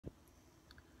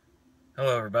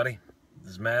Hello everybody,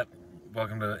 this is Matt.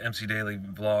 Welcome to MC Daily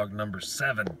Vlog number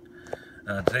 7.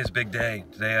 Today's a big day.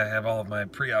 Today I have all of my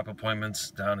pre-op appointments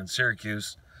down in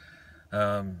Syracuse.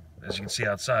 As you can see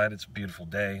outside, it's a beautiful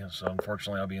day, so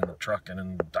unfortunately I'll be in the truck and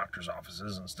in doctor's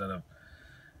offices instead of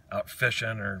out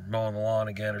fishing or mowing the lawn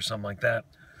again or something like that.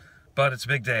 But it's a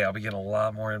big day. I'll be getting a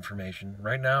lot more information.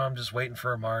 Right now I'm just waiting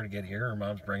for Amara to get here. Her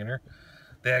mom's bringing her.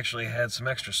 They actually had some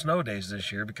extra snow days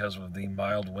this year because of the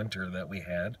mild winter that we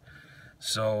had.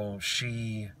 So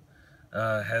she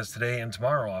has today and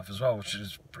tomorrow off as well, which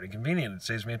is pretty convenient. It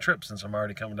saves me a trip since I'm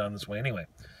already coming down this way anyway.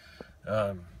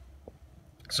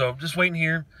 So just waiting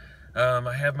here.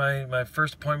 I have my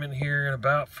first appointment here in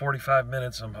about 45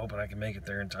 minutes. I'm hoping I can make it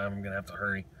there in time. I'm going to have to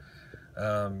hurry.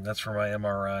 That's for my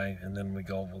MRI, and then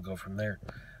we'll go from there.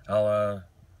 I'll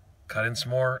cut in some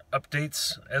more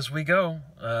updates as we go.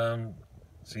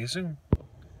 See you soon.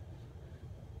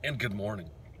 And good morning.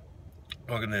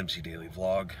 Welcome to MC Daily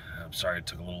Vlog. I'm sorry it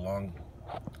took a little long.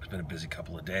 It's been a busy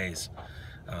couple of days.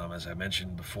 As I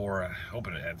mentioned before, I hope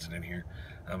it adds it in here.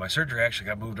 My surgery actually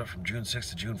got moved up from June 6th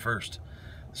to June 1st.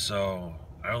 So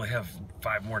I only have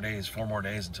 4 more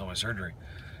days until my surgery.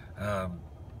 I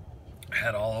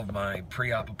had all of my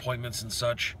pre-op appointments and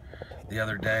such the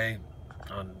other day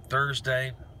on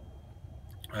Thursday.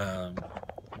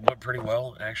 Went pretty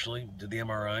well, actually. Did the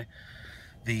MRI.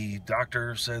 The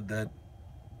doctor said that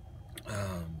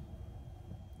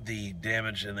the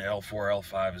damage in the L4,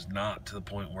 L5 is not to the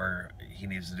point where he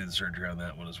needs to do the surgery on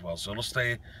that one as well. So it'll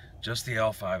stay just the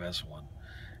L5, S1.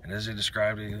 And as he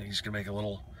described it, he's going to make a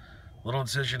little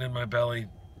incision in my belly.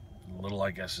 Little,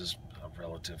 I guess, is a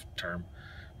relative term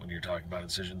when you're talking about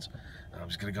incisions. I'm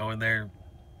just going to go in there,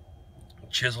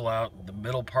 chisel out the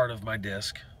middle part of my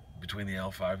disc between the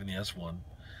L5 and the S1.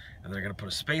 And they're going to put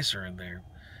a spacer in there.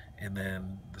 And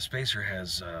then the spacer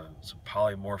has some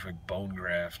polymorphic bone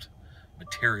graft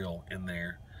material in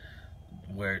there,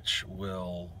 which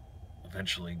will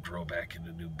eventually grow back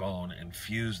into new bone and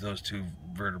fuse those two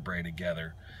vertebrae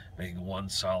together, making one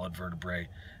solid vertebrae.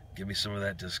 Give me some of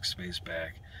that disc space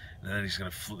back. And then he's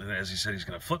going to, as he said, he's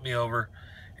going to flip me over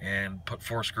and put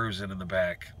 4 screws in the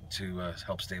back to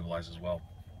help stabilize as well.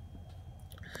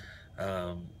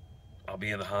 I'll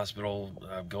be in the hospital.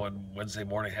 I'm going Wednesday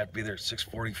morning. I have to be there at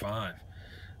 6:45.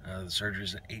 The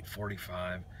surgery's at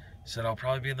 8:45. He said I'll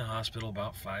probably be in the hospital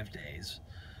about 5 days,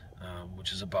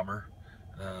 which is a bummer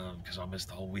because I'll miss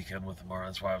the whole weekend with tomorrow.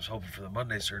 That's why I was hoping for the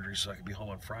Monday surgery so I could be home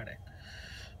on Friday.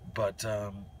 But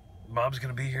Mom's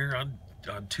going to be here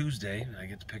on Tuesday. I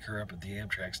get to pick her up at the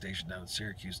Amtrak station down in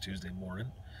Syracuse Tuesday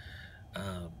morning.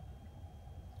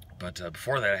 But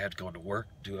before that, I have to go into work,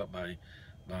 do up my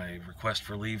request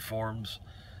for leave forms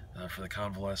for the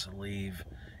convalescent leave,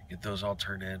 get those all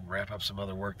turned in, wrap up some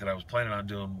other work that I was planning on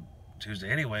doing Tuesday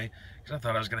anyway, because I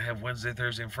thought I was going to have Wednesday,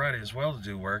 Thursday, and Friday as well to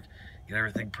do work, get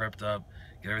everything prepped up,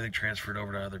 get everything transferred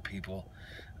over to other people,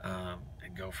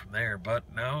 and go from there.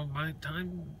 But now my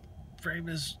time frame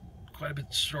is quite a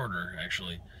bit shorter,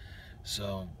 actually.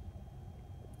 So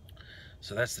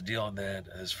that's the deal on that.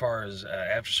 As far as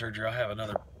after surgery, I'll have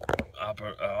another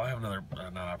another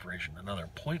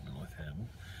appointment with him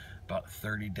about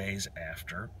 30 days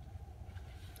after,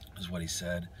 is what he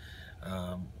said.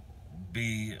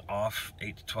 Be off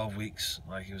 8 to 12 weeks,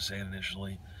 like he was saying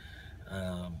initially.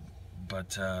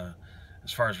 But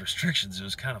as far as restrictions, it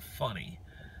was kind of funny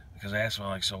because I asked him,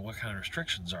 like, so what kind of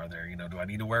restrictions are there? You know, do I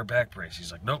need to wear a back brace?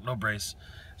 He's like, nope, no brace.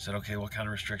 I said, okay, what kind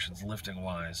of restrictions lifting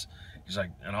wise? He's like,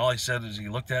 and all he said is, he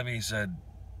looked at me, he said,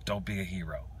 don't be a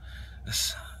hero.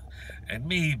 And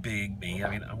me being me, I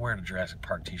mean, I'm wearing a Jurassic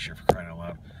Park t-shirt, for crying out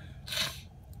loud.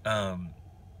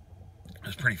 It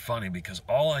was pretty funny because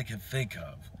all I could think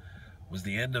of was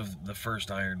the end of the first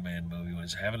Iron Man movie when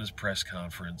he's having his press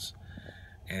conference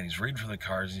and he's reading from the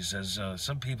cards. He says,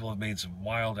 some people have made some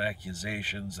wild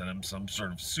accusations that I'm some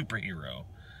sort of superhero.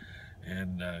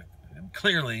 And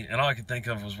clearly, and all I could think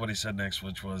of was what he said next,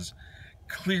 which was,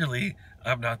 clearly,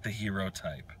 I'm not the hero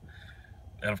type.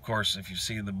 And of course, if you've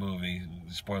seen the movie,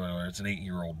 spoiler alert, it's an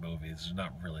 8-year-old movie. There's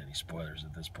not really any spoilers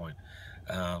at this point.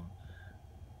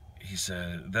 He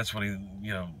said, that's when he,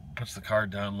 you know, puts the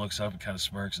card down, looks up, and kind of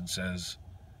smirks and says,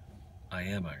 I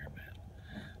am Iron Man.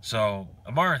 So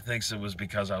Amara thinks it was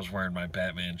because I was wearing my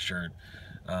Batman shirt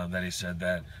that he said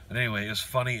that. But anyway, it was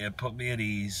funny. It put me at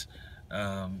ease.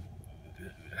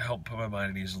 Helped put my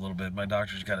mind at ease a little bit. My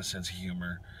doctor's got a sense of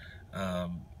humor.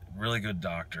 Really good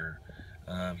doctor.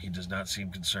 He does not seem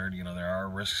concerned. You know, there are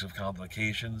risks of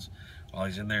complications. While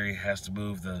he's in there, he has to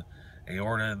move the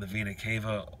aorta and the vena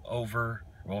cava over.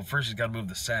 Well, first he's got to move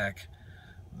the sac,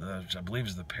 which I believe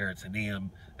is the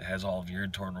peritoneum that has all of your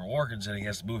internal organs, and he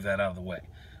has to move that out of the way.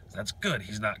 So that's good.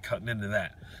 He's not cutting into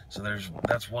that. So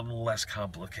that's one less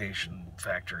complication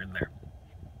factor in there.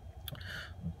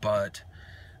 But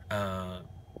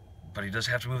he does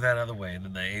have to move that out of the way. And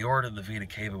then the aorta and the vena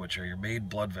cava, which are your main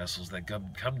blood vessels that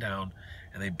come down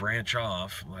and they branch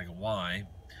off like a Y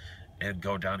and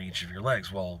go down each of your legs.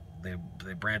 Well,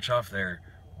 they branch off there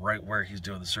right where he's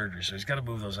doing the surgery. So he's got to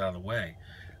move those out of the way.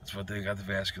 That's what they got the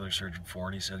vascular surgeon for.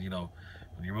 And he said, you know,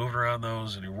 when you're moving around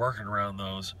those and you're working around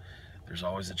those, there's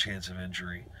always a chance of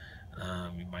injury.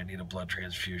 You might need a blood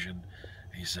transfusion.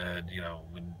 He said, you know,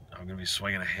 I'm going to be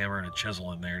swinging a hammer and a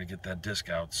chisel in there to get that disc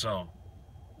out. So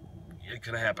it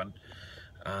could happen.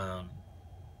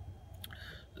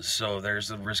 So there's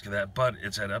the risk of that. But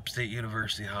it's at Upstate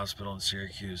University Hospital in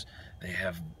Syracuse. They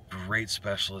have great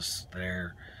specialists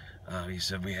there. He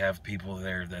said we have people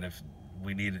there that if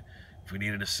we need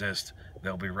an assist,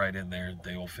 they'll be right in there.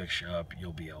 They will fix you up.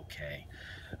 You'll be okay.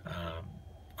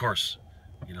 Of course,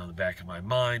 you know, in the back of my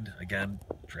mind, again,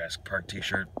 Jurassic Park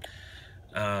t-shirt.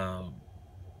 One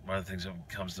of the things that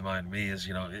comes to mind to me is,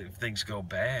 you know, if things go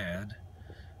bad,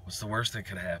 what's the worst that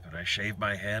could happen? I shave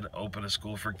my head, open a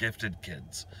school for gifted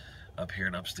kids up here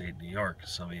in upstate New York.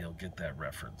 Some of you will get that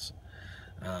reference.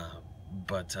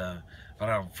 But I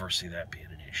don't foresee that being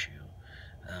an issue.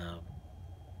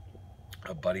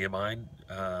 A buddy of mine,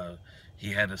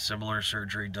 he had a similar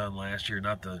surgery done last year.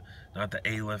 Not the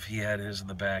ALIF. He had his in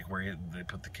the back where they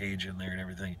put the cage in there and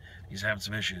everything. He's having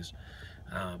some issues.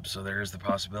 So there is the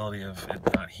possibility of it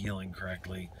not healing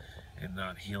correctly and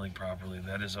not healing properly.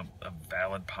 That is a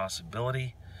valid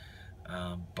possibility.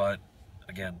 But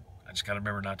again, I just got to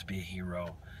remember not to be a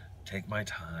hero. Take my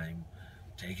time.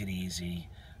 Take it easy.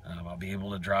 I'll be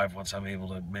able to drive once I'm able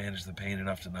to manage the pain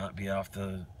enough to not be off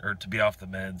the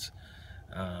meds.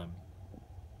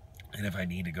 And if I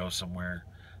need to go somewhere,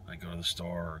 like go to the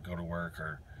store or go to work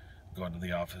or go into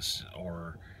the office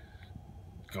or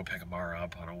go pick Amara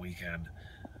up on a weekend,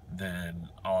 then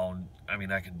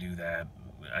I can do that.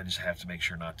 I just have to make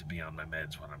sure not to be on my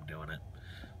meds when I'm doing it.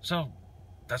 So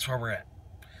that's where we're at.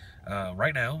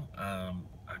 Right now,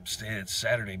 I'm staying. It's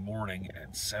Saturday morning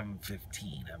at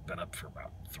 7:15. I've been up for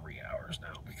about 3 hours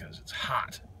now because it's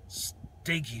hot.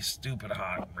 Stinky, stupid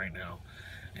hot right now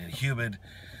and humid.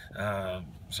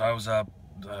 So I was up.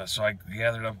 So I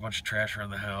gathered up a bunch of trash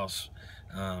around the house.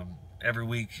 Every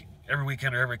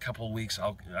weekend or every couple of weeks,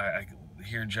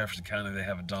 here in Jefferson County, they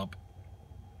have a dump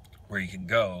where you can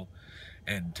go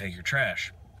and take your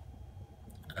trash.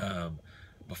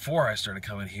 Before I started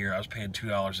coming here, I was paying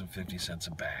 $2.50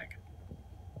 a bag.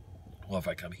 Well, if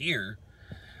I come here,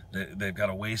 they've got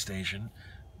a weigh station.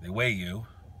 They weigh you.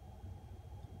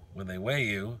 When they weigh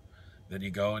you, then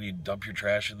you go and you dump your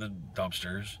trash in the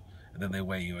dumpsters, and then they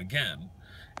weigh you again.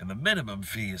 And the minimum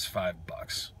fee is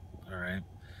 $5. All right.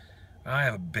 I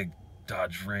have a big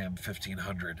Dodge Ram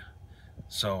 1500,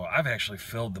 so I've actually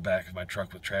filled the back of my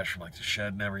truck with trash from like the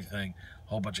shed and everything, a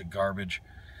whole bunch of garbage,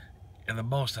 and the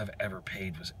most I've ever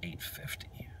paid was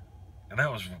 $8.50, and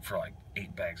that was for like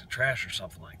 8 bags of trash or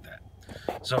something like that.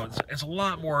 So it's a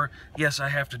lot more. Yes, I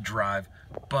have to drive,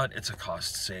 but it's a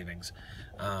cost savings,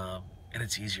 and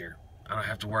it's easier. I don't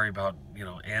have to worry about, you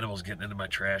know, animals getting into my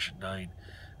trash at night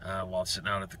while it's sitting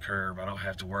out at the curb. I don't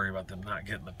have to worry about them not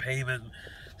getting the payment.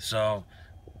 So,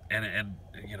 and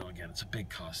you know, again, it's a big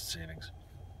cost savings.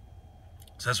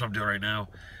 So that's what I'm doing right now.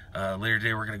 Later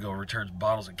today, we're going to go return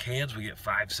bottles and cans. We get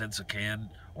 5 cents a can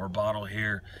or bottle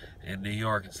here in New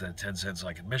York instead of 10 cents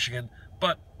like in Michigan.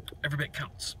 But every bit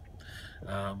counts.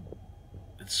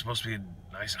 It's supposed to be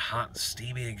nice and hot and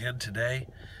steamy again today.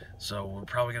 So we're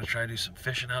probably going to try to do some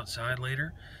fishing outside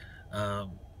later.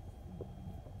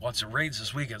 Once it rains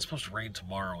this weekend, it's supposed to rain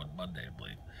tomorrow and Monday, I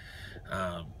believe.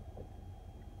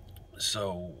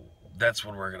 So that's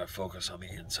when we're going to focus on the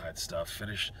inside stuff.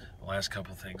 Finish the last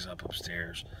couple things up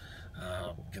upstairs.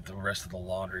 Get the rest of the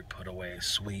laundry put away.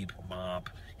 Sweep, mop,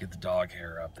 get the dog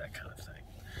hair up, that kind of thing.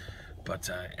 But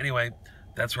anyway,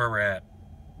 that's where we're at.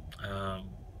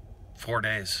 4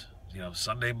 days. You know,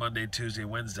 Sunday, Monday, Tuesday,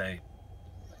 Wednesday.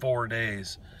 4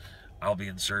 days I'll be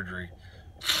in surgery.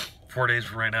 4 days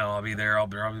from right now I'll be there. I'll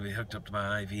probably be hooked up to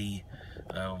my IV,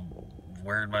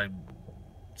 wearing my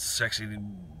sexy,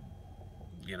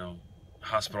 you know,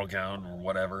 hospital gown or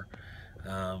whatever,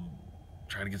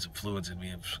 trying to get some fluids in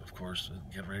me, of course,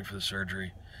 get ready for the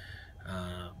surgery.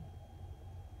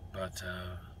 But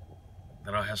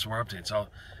then I'll have some more updates.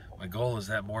 My goal is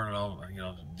that morning I'll, you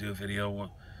know, do a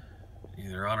video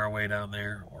either on our way down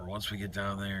there or once we get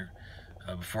down there,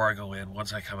 before I go in,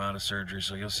 once I come out of surgery.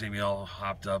 So you'll see me all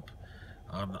hopped up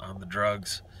on the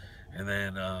drugs, and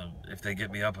then if they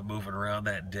get me up and moving around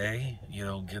that day, you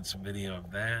know, get some video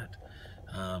of that.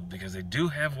 because they do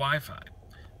have Wi-Fi.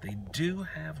 They do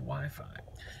have Wi-Fi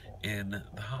in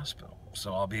the hospital.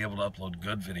 So I'll be able to upload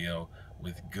good video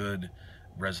with good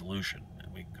resolution,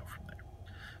 and we can go from there.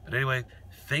 But anyway,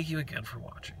 thank you again for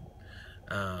watching.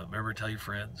 Remember to tell your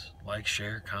friends, like,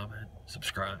 share, comment,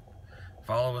 subscribe.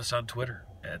 Follow us on Twitter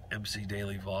at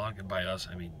MCDailyVlog, and by us,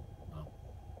 I mean, well,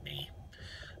 me.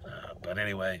 But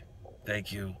anyway,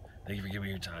 thank you. Thank you for giving me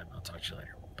your time. I'll talk to you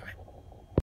later.